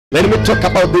Let me talk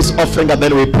about this offering and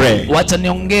then we pray. Wacha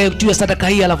niongee juu ya sadaka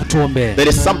hii alafu tuombe. There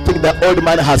is something the old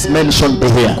man has mentioned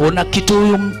here. Kuna kitu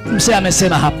huyu mzee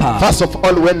amesema hapa. First of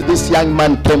all, when this young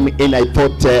man came in, I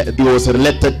thought he was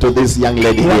related to this young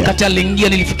lady here. Wakati aliingia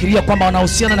nilifikiria kwamba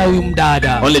wanahusiana na huyu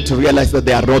mdada. Only to realize that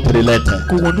they are not related.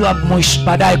 Kugundua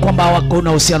baadaye kwamba hawako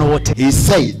na uhusiano wote. He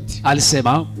said,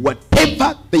 alisema,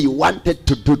 whatever they wanted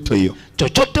to do to you,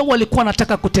 chochote walikuwa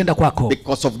wanataka kutenda kwako,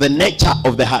 because of the nature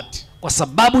of the heart, kwa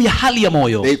sababu ya hali ya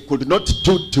moyo, they could not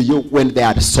do to you when they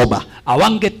are sober.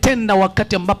 Hawangetenda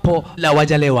wakati ambapo la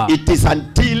wajalewa. It is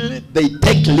until they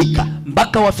take liquor,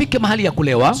 mpaka wafike mahali ya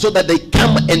kulewa, so that they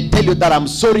come and tell you that I'm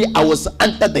sorry, I was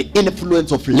under the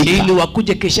influence of liquor. Ili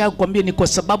wakuje kesha kuambia ni kwa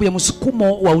sababu ya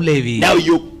msukumo wa ulevi. Now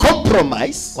you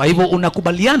compromise, kwa hivyo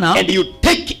unakubaliana, and you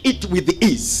take it with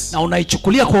ease, na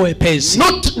unaichukulia kwa wepesi,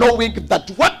 not knowing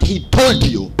that what he told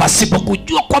you, pasipo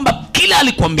kujua kwamba kila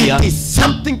alikwambia, it is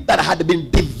something that had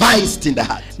been devised in the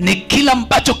heart. Ni kila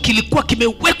ambacho kilikuwa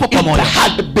kimewekwa kwa moyo. It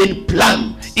had been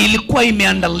planned. Ilikuwa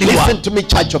imeandaliwa. Listen to me,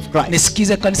 Church of Christ.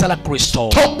 Nisikize kanisa la Kristo.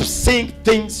 Stop seeing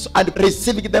things and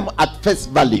receiving them at face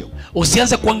value.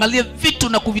 Usianze kuangalia vitu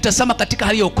na kuvitazama katika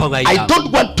hali ya kawaida. I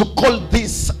don't want to call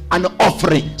this an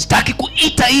offering. Sitaki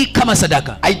kuita hii kama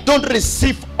sadaka. I don't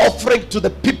receive offering to the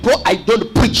people I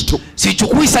don't preach to.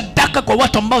 Sichukui sadaka kwa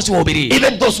watu ambao siwahubiri.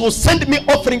 Even those who send me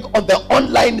offering on the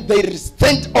online, they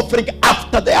send offering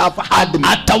after they have had me.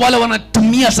 Hata wale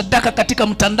wanatumia sadaka katika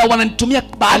mtandao wananitumia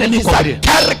baada ya mimi kuhubiri.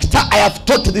 Character I have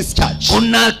taught this church.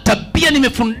 Kuna tabia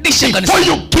nimefundisha kanisa.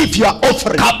 Before you give your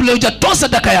offering, kabla hujatoa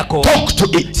sadaka yako, talk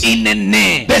to it.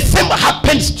 Inene. The same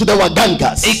happens to the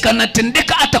wagangas.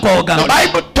 Ikanatendeka hata kwa waganga. The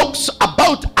Bible talks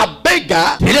about a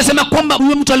beggar. Inasema kwamba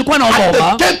huyo mtu alikuwa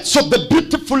anaomba at the gates of the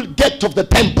beautiful gate of the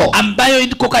temple, ambayo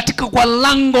iko katika kwa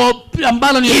lango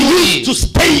ambalo ni he used to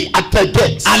stay at the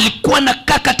gates. Alikuwa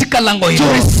anakaa katika lango hilo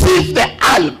to receive the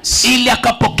alms, ili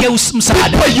akapokea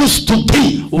msaada. People used to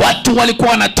give. Watu walikuwa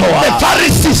wanatoa. The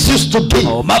Pharisees used to give.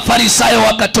 Mafarisayo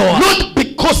wakatoa. Not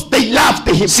because they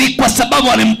loved him, si kwa sababu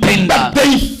walimpenda, but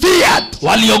they feared,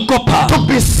 waliogopa, to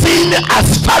be seen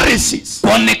as Pharisees,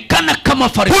 kuonekana kama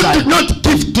Farisayo, who did not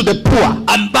give to the poor,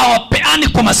 ambao wapeani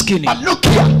kwa maskini. But look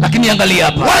here, lakini angalia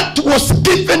hapa, what was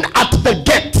given at the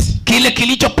gate, kile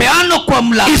kilichopeano kwa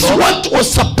mlango, is what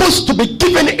was supposed to be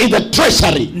given in the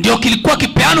treasury. Ndio kilikuwa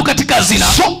kipeano katika hazina.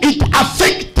 So it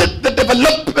affected the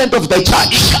development of the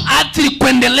church. Ikaathiri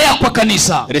kuendelea kwa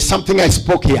kanisa. There is something I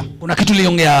spoke here. Kuna kitu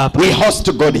niliongea hapa. We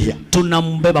host God here.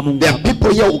 Tunambeba Mungu. There are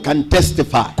people here who can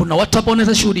testify. Kuna watu hapa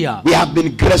wanaweza shuhudia. We have been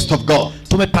graced of God.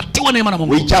 Tumepatiwa neema na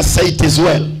Mungu. We just say it is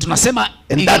well. Tunasema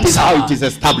and that is how it is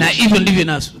established. Na hivyo ndivyo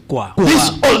inakuwa.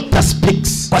 This altar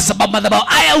speaks. Kwa sababu madhabahu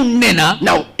haya unena.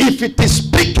 Now if it is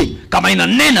speaking, kama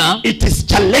inanena, it is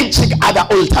challenging other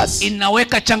altars.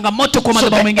 Inaweka changamoto kwa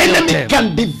madhabahu mengine yote. So the enemy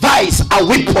can devise a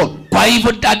weapon. Kwa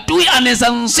hivyo adui anaweza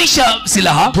anzisha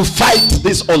silaha to fight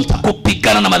this altar,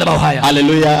 kupigana na madhabahu haya.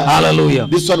 Hallelujah. Hallelujah.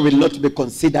 This one will not be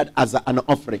considered as an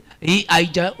offering. Hii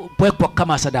haijawekwa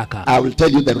kama sadaka. I will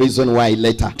tell you the reason why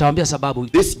later. Nitawaambia sababu.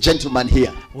 This gentleman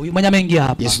here, huyu mwenye ameingia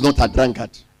hapa, is not a drunkard.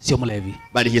 Sio mlevi.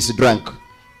 But he is drunk.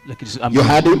 Lakini you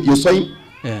heard him, you saw him?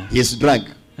 Yeah. He is drunk.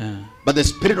 Yeah. But the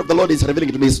Spirit of the Lord is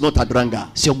revealing to me he's not a drunkard.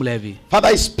 Sio mlevi. Father,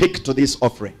 I speak to this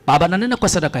offering. Baba, nanena kwa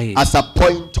sadaka hii as a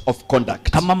point of conduct.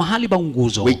 Kama mahali pa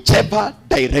nguzo. Whichever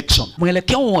direction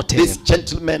mwelekeo wote this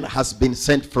gentleman has been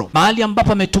sent from, mahali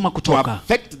ambapo ametuma kutoka, to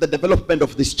affect the development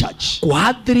of this church,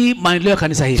 kuadhiri maendeleo ya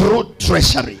kanisa hili through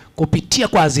treasury, kupitia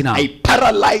kwa hazina, I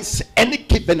paralyze any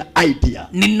given idea,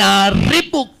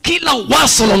 ninaharibu kila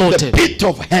wazo lolote, the pit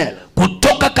of hell,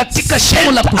 kutoka katika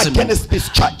shimo la kuzimu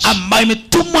ambayo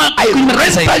imetumwa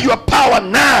kuimareza your power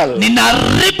now.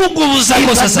 Ninaharibu nguvu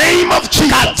zako sasa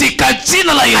katika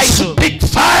jina la Yesu. I speak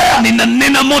fire.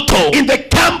 Ninanena moto in the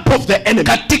camp of the enemy,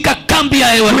 katika kambi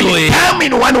ya adui. We come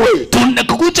in one way,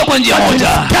 tunakuja kwa njia moja,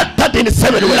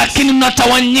 lakini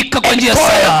mnatawanyika kwa njia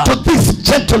saba. To this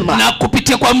gentleman, na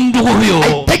kupitia kwa ndugu huyo,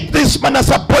 I take this man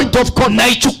as a point of contact,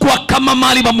 naichukua kama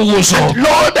mahali pa mguso.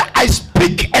 Lord, I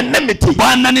speak enmity,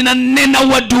 Bwana, ninanena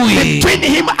uadui between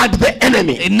him and the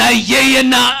enemy, na yeye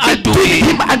na adui, between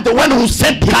him and the one who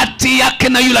sent him, kati yake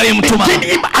na yule aliyemtuma,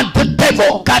 between him and the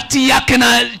devil, kati yake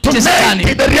na Shetani.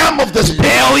 In the realm of the spirit,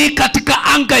 leo hii katika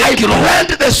anga ya kiroho, I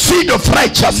plant the seed of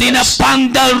righteousness,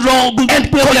 ninapanda roho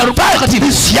ya convert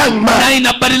this young man, na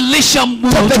inabadilisha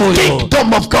for the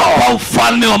kingdom of God, kwa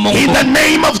ufalme wa Mungu, in the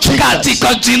name of Jesus,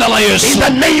 katika jina la Yesu, in the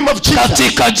name of Jesus,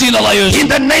 katika jina la Yesu, in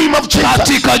the name of Jesus,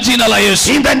 katika jina la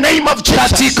Yesu, in the name of Jesus,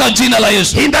 katika jina la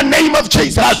Yesu, in the name of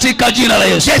Jesus, katika jina la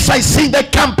Yesu. Yes, I see the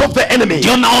camp of the enemy.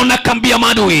 Ndio naona kambi ya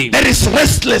maadui. There is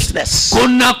restlessness,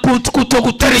 kuna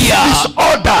kutokutulia,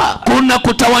 disorder,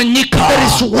 wametawanyika. There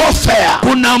is warfare.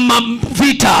 Kuna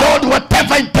vita. Lord,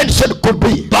 whatever intention could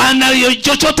be, Bwana,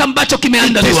 chochote ambacho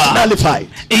kimeandaliwa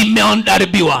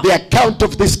imeondaribiwa. The account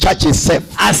of this church is safe.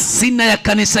 Asina ya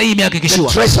kanisa hii imehakikishwa.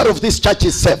 The treasure of this church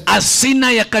is safe.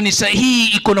 Asina ya kanisa hii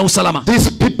iko na usalama.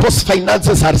 These people's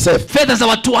finances are safe. Fedha za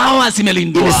watu hawa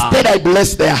zimelindwa. Instead, I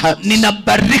bless their hands.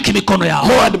 Ninabariki mikono yao.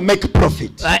 Go and make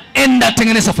profit. Enda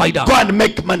tengeneza faida. Go and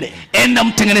make money. Enda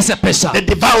mtengeneze pesa. The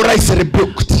devourer is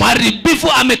rebuked.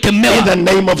 Maharibifu amekemewa. In the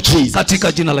name of Jesus.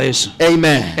 Katika jina la Yesu.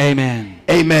 Amen. Amen.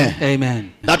 Amen. Amen.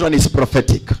 That one is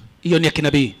prophetic. Hiyo ni ya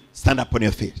kinabii. Stand up on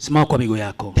your feet. Simama kwa miguu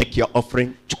yako. Take your offering.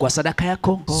 Chukua sadaka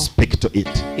yako. Speak to it.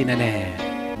 Inene.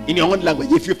 In your own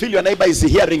language. If you feel your neighbor is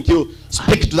hearing you,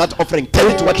 speak to that offering. Tell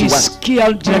it what you want.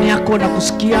 Ukisikia jirani yako na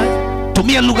kusikia,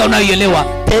 tumia lugha unayoielewa.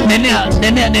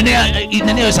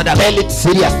 Nenea sadaka. Tell it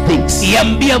serious things.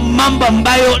 Iambia mambo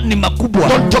ambayo ni makubwa.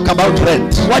 Don't talk about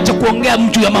rent. Wacha kuongea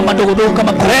mtu ya mambo dogo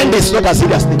kama rent is not a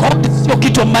serious thing. Sio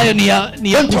kitu ambayo ni ya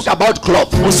Don't talk about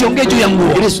cloth. Usiongee juu ya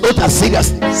nguo. It is not a serious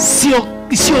thing. Sio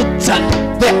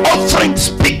the offering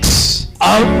speaks.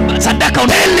 Sadaka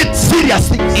tell it serious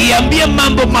things. Iambie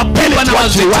mambo mapema na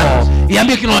mazito.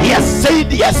 Iambie kile he has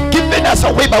said he has given us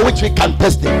a way by which we can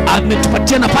test him.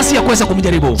 Ametupatia nafasi ya kuweza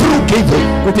kumjaribu. Through giving.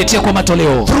 Kupitia kwa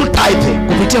matoleo. Through tithing.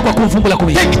 Kupitia kwa fungu la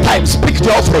 10. Take time, speak to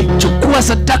offering. Chukua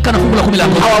sadaka na fungu la 10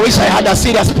 lako. I wish I had a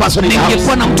serious person in the house.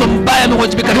 Ningekuwa na mtu mbaya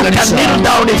amewajibika katika kanisa. You can kneel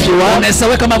down if you want. Unaweza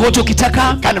weka magoti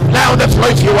ukitaka. Can lie on the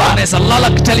floor if you want. Unaweza lala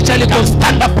kitalichali kwa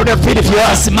stand up on your feet if you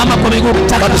want. Simama kwa miguu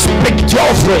ukitaka. But speak to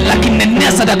your offering. Lakini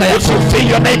nenea sadaka yako. If you feel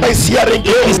your neighbor is hearing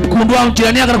you. Kundua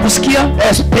jirani yako anakusikia.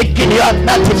 Speak in your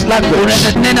native language.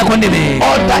 Unanena kwa nini?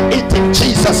 Order it in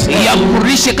Jesus name.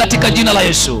 Iamrishe katika jina la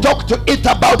Yesu. Talk to it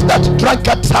about that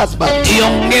drunkard husband.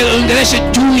 Iongeleshe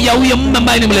juu ya huyo mume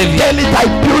ambaye ni mlevi. Tell it I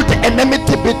built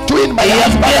enmity between my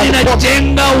husband and the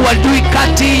najenga uadui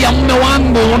kati ya mume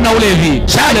wangu na ulevi.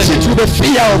 Charge it with the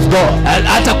fear of God.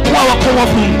 Atakuwa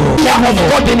wakovu Mungu. Fear of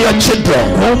God in your children.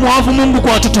 Kumhofu Mungu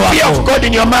kwa watoto wako. Fear of God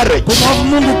in your marriage. Kumhofu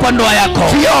Mungu kwa ndoa yako.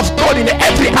 Fear of God in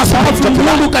every aspect of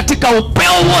Mungu katika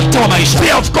upeo wote wa maisha.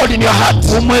 Fear of God in your heart.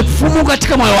 Kumhofu Mungu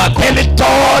katika moyo wako. Tell it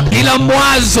God. Ila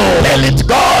mwazo. Tell it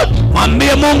God.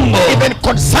 Mwambie Mungu. Even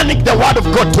concerning the word of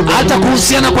God to me. Hata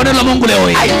kuhusiana kwa neno la Mungu leo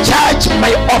hii. I charge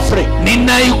my offering.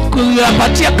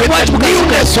 Ninaikupatia kwa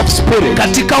newness of spirit.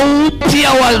 Katika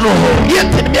upya wa roho.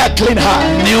 Create in me a clean heart.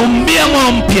 Niumbie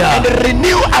moyo mpya. And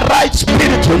renew a right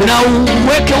spirit. Na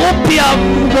uweke upya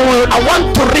moyo. I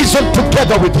want to reason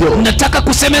together with you. Nataka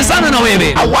kusemezana na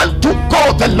wewe. I want to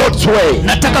go the Lord's way.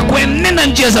 Nataka kuenenda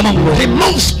njia za Mungu.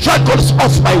 Remove struggles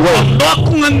off my way. Ondoa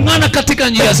kung'ang'ana katika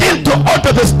njia zangu. Begin to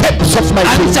order the steps of my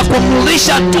feet. Acha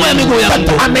kumlisha hatua ya miguu yangu.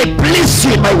 That I may please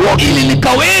you in my walk. Ili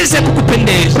nikaweze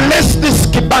kukupendeza. Bless this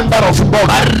kibanda of God.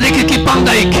 Bariki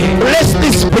kipanda hiki. Bless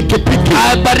this pikipiki.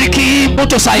 Bariki hii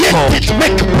motorcycle. Let it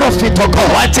make profit of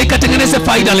God. Wacha ikatengeneze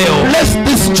faida leo. Bless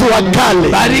this jua kali.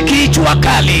 Bariki hii jua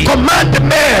kali. Command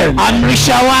men.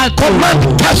 Amrisha watu. Command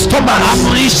customers.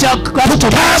 Amrisha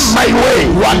customers. Come my way.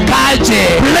 Wakaje.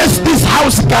 Bless this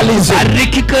house girls.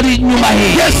 Bariki kari nyumba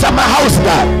hii. Yes, I'm a house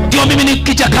girl. Ndio mimi ni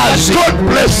kijakazi. God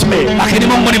bless me. Lakini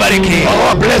Mungu nibariki.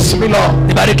 Oh, bless me Lord.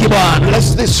 Nibariki Bwana.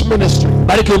 Bless this ministry.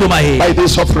 Bariki huduma hii. By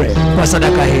this offering. Kwa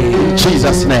sadaka hii. In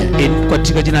Jesus name.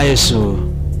 Katika jina la Yesu.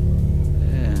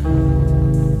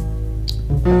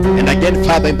 And again,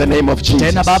 Father, in the name of Jesus.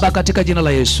 Tena Baba katika jina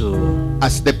la Yesu.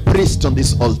 As the priest on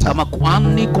this altar. Kama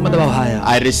kuhani kwa madhabahu haya.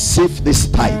 I receive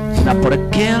this tithe.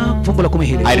 Napokea fungu la 10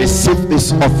 hili. I receive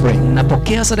this offering.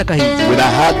 Napokea sadaka hii. With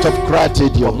a heart of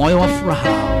gratitude. Kwa moyo wa furaha.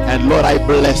 And Lord, I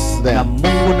bless them. Na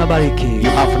Mungu nabariki.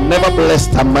 You have never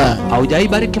blessed a man.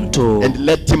 Haujaibariki mtu. And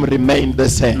let him remain the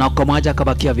same. Na ukamwacha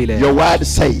akabakia vile. Your word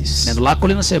says. Neno lako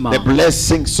linasema. The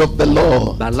blessings of the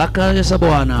Lord. Baraka za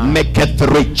Bwana. Maketh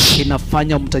rich.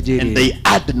 Inafanya mtajiri. And they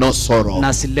add no sorrow.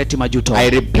 Na sileti majuto. I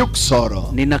rebuke sorrow.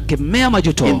 Ninakemea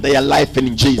majuto. In their life in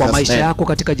Jesus name. Kwa maisha yako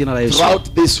katika jina la Yesu.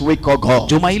 Throughout this week, oh God.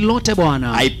 Juma hili lote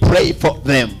Bwana. I pray for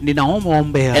them.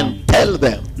 Ninaombea. And tell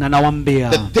them. Na nawaambia.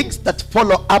 The things that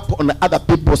follow up on other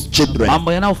people's children.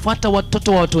 Mambo yanayofuata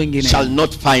watoto wa watu wengine. Shall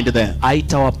not find them.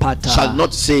 Haitawapata. Shall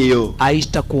not see you.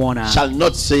 Haitakuona. Shall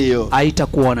not see you.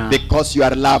 Haitakuona. Because you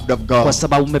are loved of God. Kwa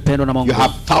sababu umependwa na Mungu. You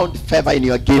have found favor in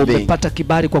your giving. Umepata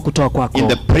kibali kwa kutoa kwako. In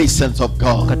the presence of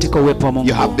God. Katika uwepo wa Mungu.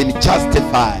 You have been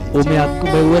justified.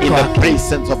 Umewekwa in the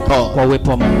presence of God. Kwa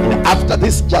uwepo wa Mungu. And after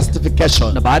this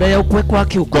justification. Na baada ya kuwekwa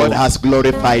haki huko. God has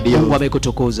glorified you. Mungu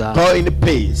amekutukuza. Go in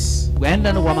peace.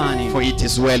 Enda na amani. For it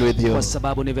is well with you. Kwa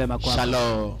sababu ni vema kwako.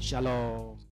 Shalom. Shalom.